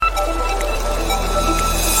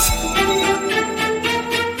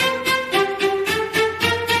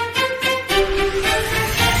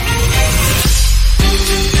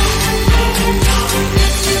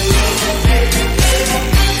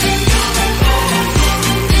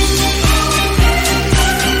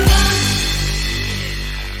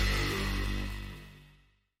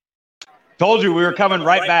Told you we were coming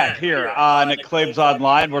right back here on Claves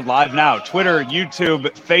Online. We're live now. Twitter, YouTube,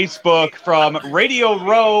 Facebook from Radio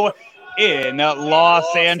Row in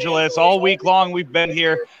Los Angeles. All week long we've been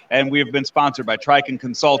here, and we have been sponsored by Trican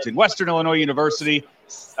Consulting, Western Illinois University,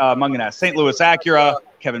 Munganess, St. Louis Acura,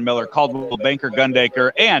 Kevin Miller, Caldwell Banker Gundaker,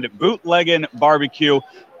 and Bootleggin' Barbecue.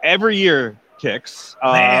 Every year, Kicks.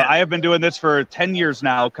 I have been doing this for 10 years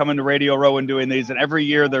now, coming to Radio Row and doing these, and every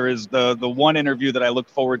year there is the one interview that I look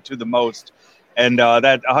forward to the most, and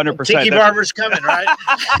that 100%. Tiki Barber's coming, right?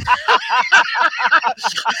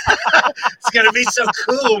 It's going to be so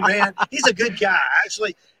cool, man. He's a good guy.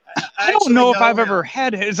 Actually, I don't know if I've ever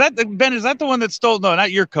had. Is that Ben? Is that the one that stole? No,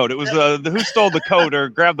 not your coat. It was the who stole the coat or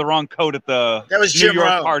grabbed the wrong coat at the New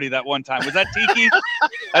York party that one time. Was that Tiki?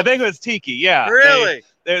 I think it was Tiki. Yeah. Really?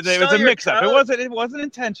 It was a mix-up. It wasn't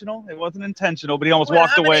intentional. It wasn't intentional, but he almost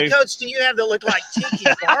walked away. How many coats do you have that look like Tiki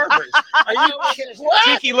Barbers? Are you kidding? What?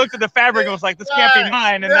 Tiki looked at the fabric and was like, "This can't be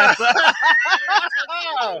mine." And that's.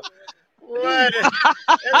 What?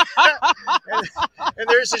 And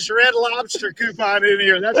there's this Red Lobster coupon in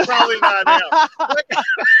here. That's probably not him.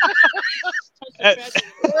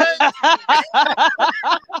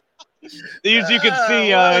 As you can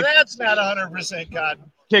see, that's not 100%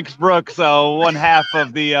 cotton. Kicks Brooks, one half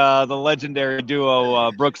of the legendary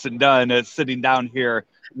duo Brooks and Dunn, is sitting down here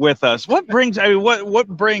with us. What brings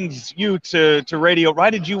you to radio? Why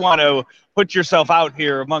did you want to put yourself out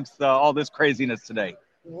here amongst all this craziness today?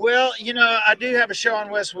 Well, I do have a show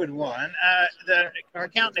on Westwood One. Our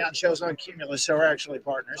countdown show's on Cumulus, so we're actually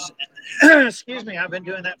partners. Excuse me, I've been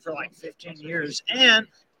doing that for like 15 years, and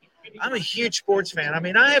I'm a huge sports fan. I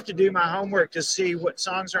mean, I have to do my homework to see what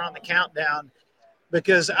songs are on the countdown,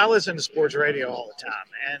 because I listen to sports radio all the time.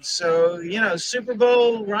 And so, Super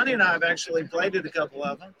Bowl, Ronnie and I have actually played at a couple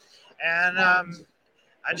of them. And I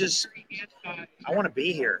want to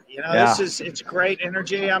be here. It's great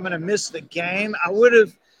energy. I'm going to miss the game.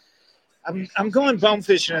 I'm going bone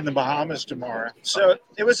fishing in the Bahamas tomorrow. So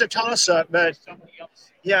it was a toss-up, but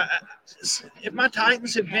yeah, if my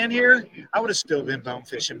Titans had been here, I would have still been bone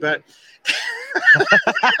fishing, but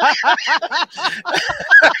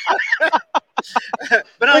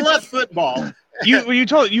but I love football. You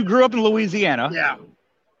grew up in Louisiana. Yeah.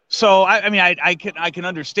 So I can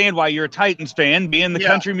understand why you're a Titans fan, being the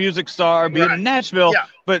country music star, being in Nashville,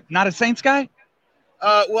 but not a Saints guy.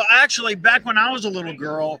 Well, actually, back when I was a little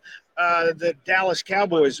girl, the Dallas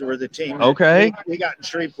Cowboys were the team. Okay. We got in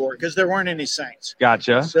Shreveport because there weren't any Saints.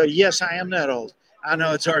 Gotcha. So yes, I am that old. I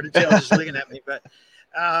know it's hard to tell just looking at me, but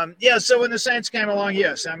so when the Saints came along,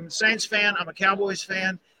 yes, I'm a Saints fan. I'm a Cowboys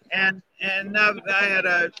fan, and I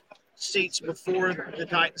had seats before the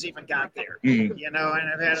Titans even got there. And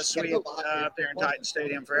I've had a suite up there in Titan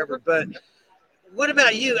Stadium forever. But what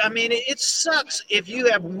about you? I mean, it sucks if you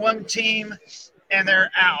have one team and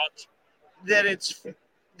they're out,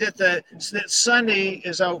 that Sunday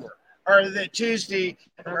is over, or that Tuesday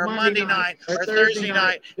or Monday night or Thursday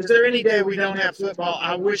night. Is there any day we don't have football?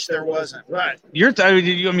 I wish there wasn't. But you have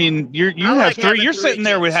three. You're sitting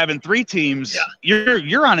there with having three teams. Yeah.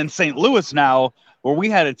 You're on in St. Louis now, where we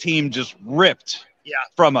had a team just ripped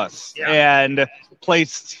from us and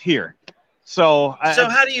placed here. So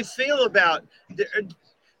how do you feel about? Do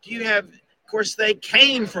you have? Of course, they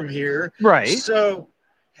came from here, right? So,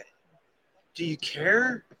 do you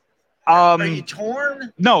care? Are you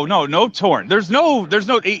torn? No torn. There's no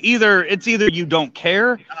either. It's either you don't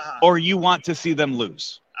care or you want to see them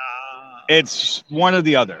lose. It's one or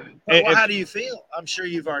the other. How do you feel? I'm sure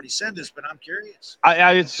you've already said this, but I'm curious.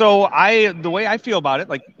 The way I feel about it,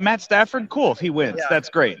 like Matt Stafford, cool. If he wins, that's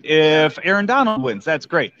great. If Aaron Donald wins, that's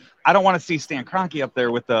great. I don't want to see Stan Kroenke up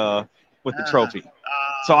there with the trophy.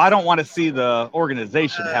 So I don't want to see the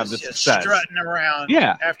organization have the success. Strutting around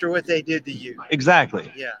after what they did to you.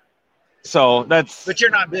 Exactly. Yeah. So that's. But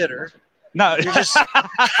you're not bitter. No. You're just.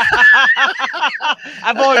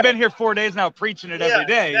 I've only been here 4 days now, preaching it every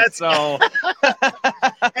day. So.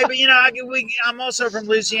 Hey, but I'm also from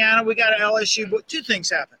Louisiana. We got an LSU boy. Two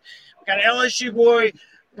things happen. We got an LSU boy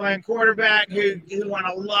playing quarterback who won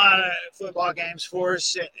a lot of football games for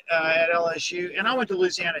us at LSU, and I went to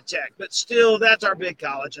Louisiana Tech. But still, that's our big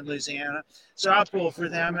college in Louisiana. So I pull for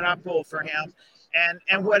them, and I pull for him.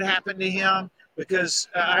 And what happened to him? Because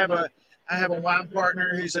I have a wine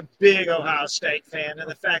partner who's a big Ohio State fan, and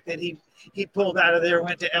the fact that he pulled out of there,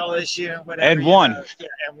 went to LSU and whatever, and won.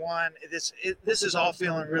 And won. This is all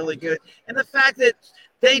feeling really good, and the fact that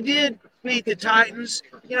they did beat the Titans,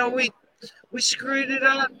 we screwed it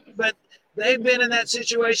up, but they've been in that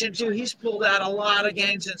situation too. He's pulled out a lot of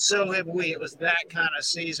games, and so have we. It was that kind of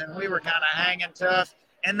season. We were kind of hanging tough,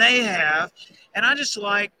 and they have. And I just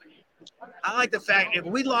like I like the fact if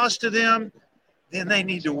we lost to them, then they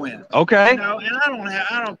need to win. Okay. You know, and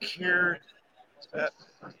I don't care.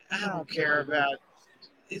 I don't care about.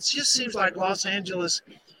 It just seems like Los Angeles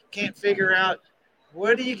can't figure out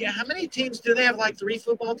what do you get. How many teams do they have? Like 3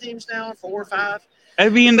 football teams now, 4 or 5. I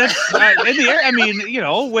mean, that's in the air. I mean, you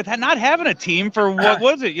know, with not having a team for what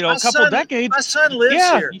was it? You know, a couple decades. My son lives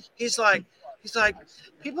here. He's like,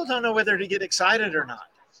 people don't know whether to get excited or not.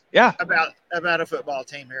 Yeah. About a football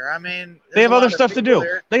team here. I mean, they have other stuff to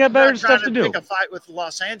do. They got better stuff to do. Pick a fight with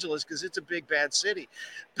Los Angeles because it's a big bad city.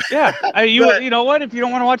 Yeah, you know what? If you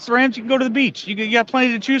don't want to watch the Rams, you can go to the beach. You got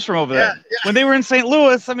plenty to choose from over there. Yeah. When they were in St.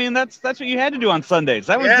 Louis, I mean, that's what you had to do on Sundays.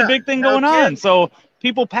 That was the big thing going on. So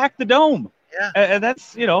people packed the dome. Yeah, and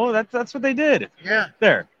that's that's what they did. Yeah.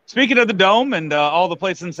 There. Speaking of the dome and all the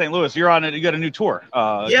places in St. Louis, you're on it. You got a new tour.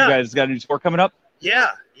 You guys got a new tour coming up. Yeah.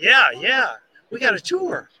 We got a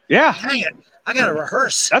tour. Yeah. Dang it. I got to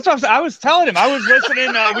rehearse. That's what I was telling him. I was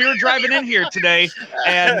listening. We were driving in here today,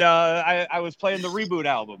 and I was playing the Reboot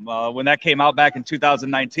album when that came out back in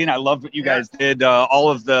 2019. I loved what you guys did, all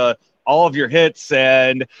of your hits,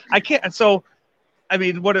 and I can't. So, I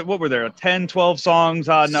mean, what were there? 10, 12 songs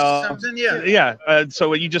on? Something,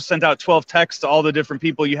 so you just sent out 12 texts to all the different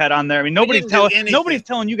people you had on there. I mean, nobody's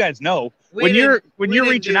telling you guys no. When you're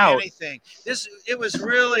reaching out. Anything. It was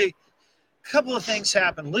really a couple of things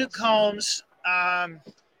happened. Luke Combs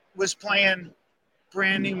was playing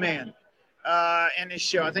Brand New Man in his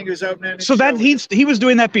show. I think it was opening. So that he was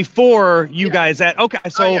doing that before you guys.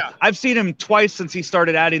 I've seen him twice since he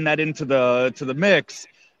started adding that into the mix,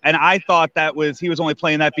 and I thought he was only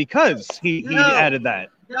playing that because he added that.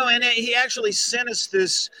 No, and he actually sent us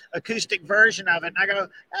this acoustic version of it, and I go,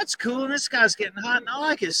 "That's cool." And this guy's getting hot, and I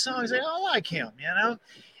like his songs. I like him, you know.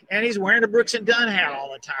 And he's wearing a Brooks and Dunn hat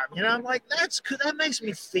all the time. You know, I'm like, that's cool. That makes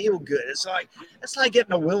me feel good. It's like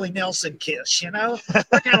getting a Willie Nelson kiss, you know?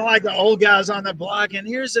 We're kind of like the old guys on the block. And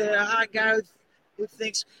here's a hot guy who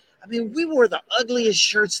thinks, I mean, we wore the ugliest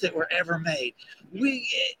shirts that were ever made.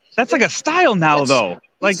 That's like a style now, though.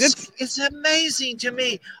 Like it's amazing to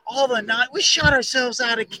me. All the night we shot ourselves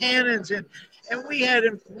out of cannons and we had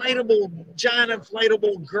giant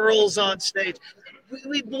inflatable girls on stage.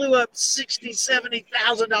 We blew up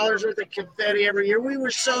 $60,000-$70,000 worth of confetti every year. We were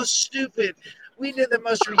so stupid. We did the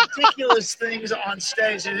most ridiculous things on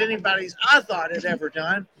stage that I thought had ever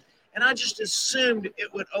done. And I just assumed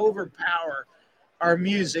it would overpower our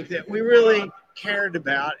music that we really cared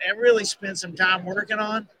about and really spent some time working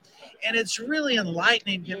on. And it's really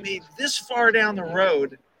enlightening to me this far down the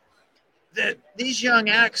road that these young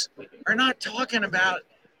acts are not talking about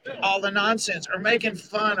all the nonsense or making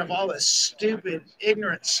fun of all the stupid,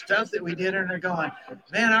 ignorant stuff that we did, and they're going,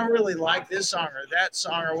 man, I really like this song or that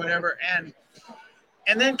song or whatever.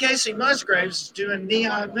 And then Casey Musgraves is doing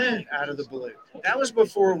Neon Moon out of the blue. That was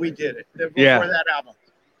before we did it, before that album.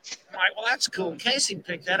 I'm like, well, that's cool. Casey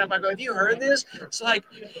picked that up. I go, have you heard this? It's like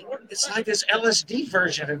this LSD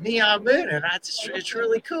version of Neon Moon, and it's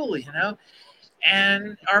really cool, you know.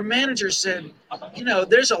 And our manager said, you know,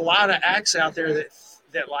 there's a lot of acts out there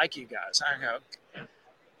that like you guys. I go,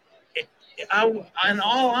 in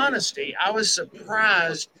all honesty, I was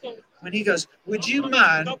surprised when he goes, would you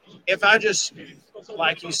mind if I just,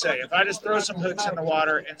 like you say, if I just throw some hooks in the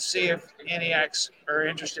water and see if any acts are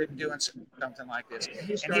interested in doing something like this?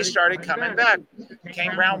 And he started coming back.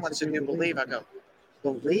 Kane Brown wants to do Believe. I go,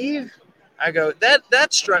 Believe? I go,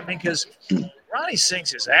 that struck me because Ronnie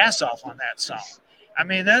sings his ass off on that song. I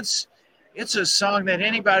mean, it's a song that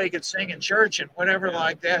anybody could sing in church and whatever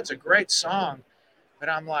like that. It's a great song. But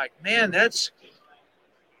I'm like, man,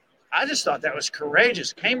 I just thought that was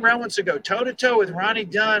courageous. Kane Brown wants to go toe-to-toe with Ronnie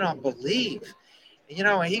Dunn on Believe. You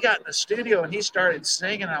know, and he got in the studio and he started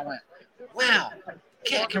singing. I went, wow,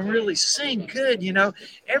 cat can really sing good, you know.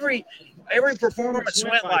 Every performance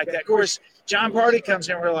went like that. Of course, John Party comes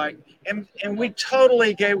in, we're like, and we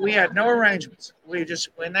totally we had no arrangements. We just,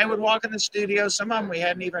 when they would walk in the studio, some of them we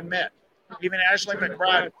hadn't even met. Even Ashley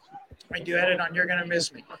McBride, we duetted on You're Gonna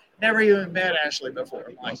Miss Me. Never even met Ashley before.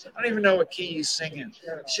 I'm like, I don't even know what key he's singing.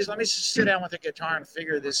 She's, let me just sit down with the guitar and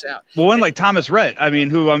figure this out. Well, one like Thomas Rhett, I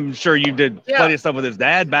mean, who I'm sure you did plenty of stuff with his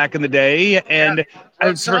dad back in the day. And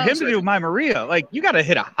for him to do My Maria, like, you got to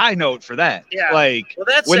hit a high note for that. Yeah. Like, well,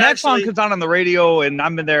 that's when that song comes on the radio and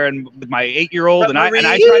I'm in there and with my 8-year-old and I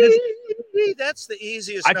try to. That's the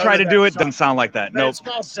easiest. I try to do it. Doesn't sound like that. No, nope. It's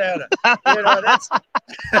falsetto. You know, that's.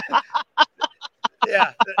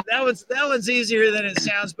 Yeah, that one's easier than it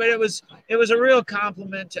sounds, but it was a real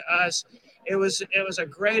compliment to us. It was a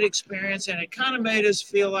great experience, and it kind of made us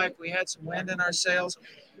feel like we had some wind in our sails.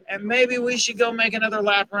 And maybe we should go make another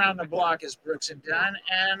lap around the block, as Brooks had done.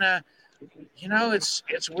 And, you know, it's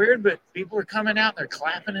weird, but people are coming out, they're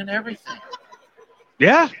clapping and everything.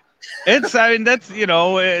 Yeah. That's, you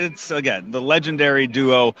know, it's, again, the legendary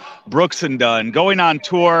duo Brooks and Dunn going on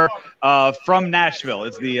tour from Nashville.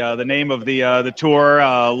 It's the name of the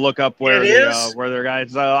tour. Look up where their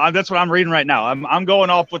guys. That's what I'm reading right now. I'm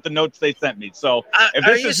going off with the notes they sent me. So if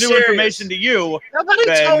this is new information to you,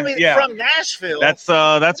 nobody told me from Nashville. That's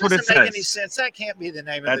what it says. Doesn't make any sense. That can't be the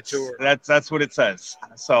name of the tour. That's what it says.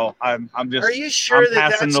 So I'm just. Are you sure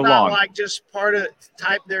that's not along. Like just part of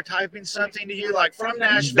they're typing something to you like from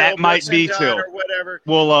Nashville? That might be too. Or whatever.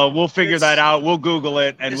 We'll figure that out. We'll Google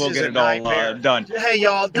it and we'll get it all done. Hey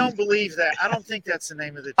y'all, don't believe that. I don't think that's the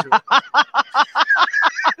name of the tour.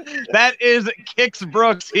 That is Kix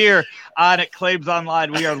Brooks here on Claibs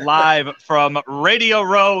Online. We are live from Radio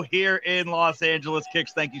Row here in Los Angeles. Kix,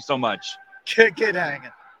 thank you so much. Get hanging.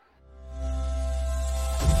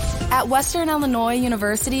 At Western Illinois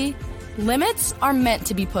University, limits are meant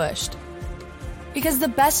to be pushed. Because the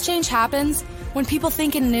best change happens when people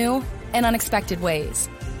think in new and unexpected ways.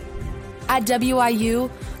 At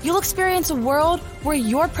WIU, you'll experience a world where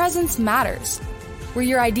your presence matters, where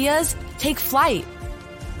your ideas take flight,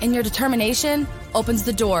 and your determination opens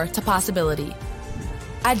the door to possibility.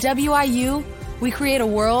 At WIU, we create a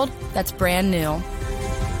world that's brand new.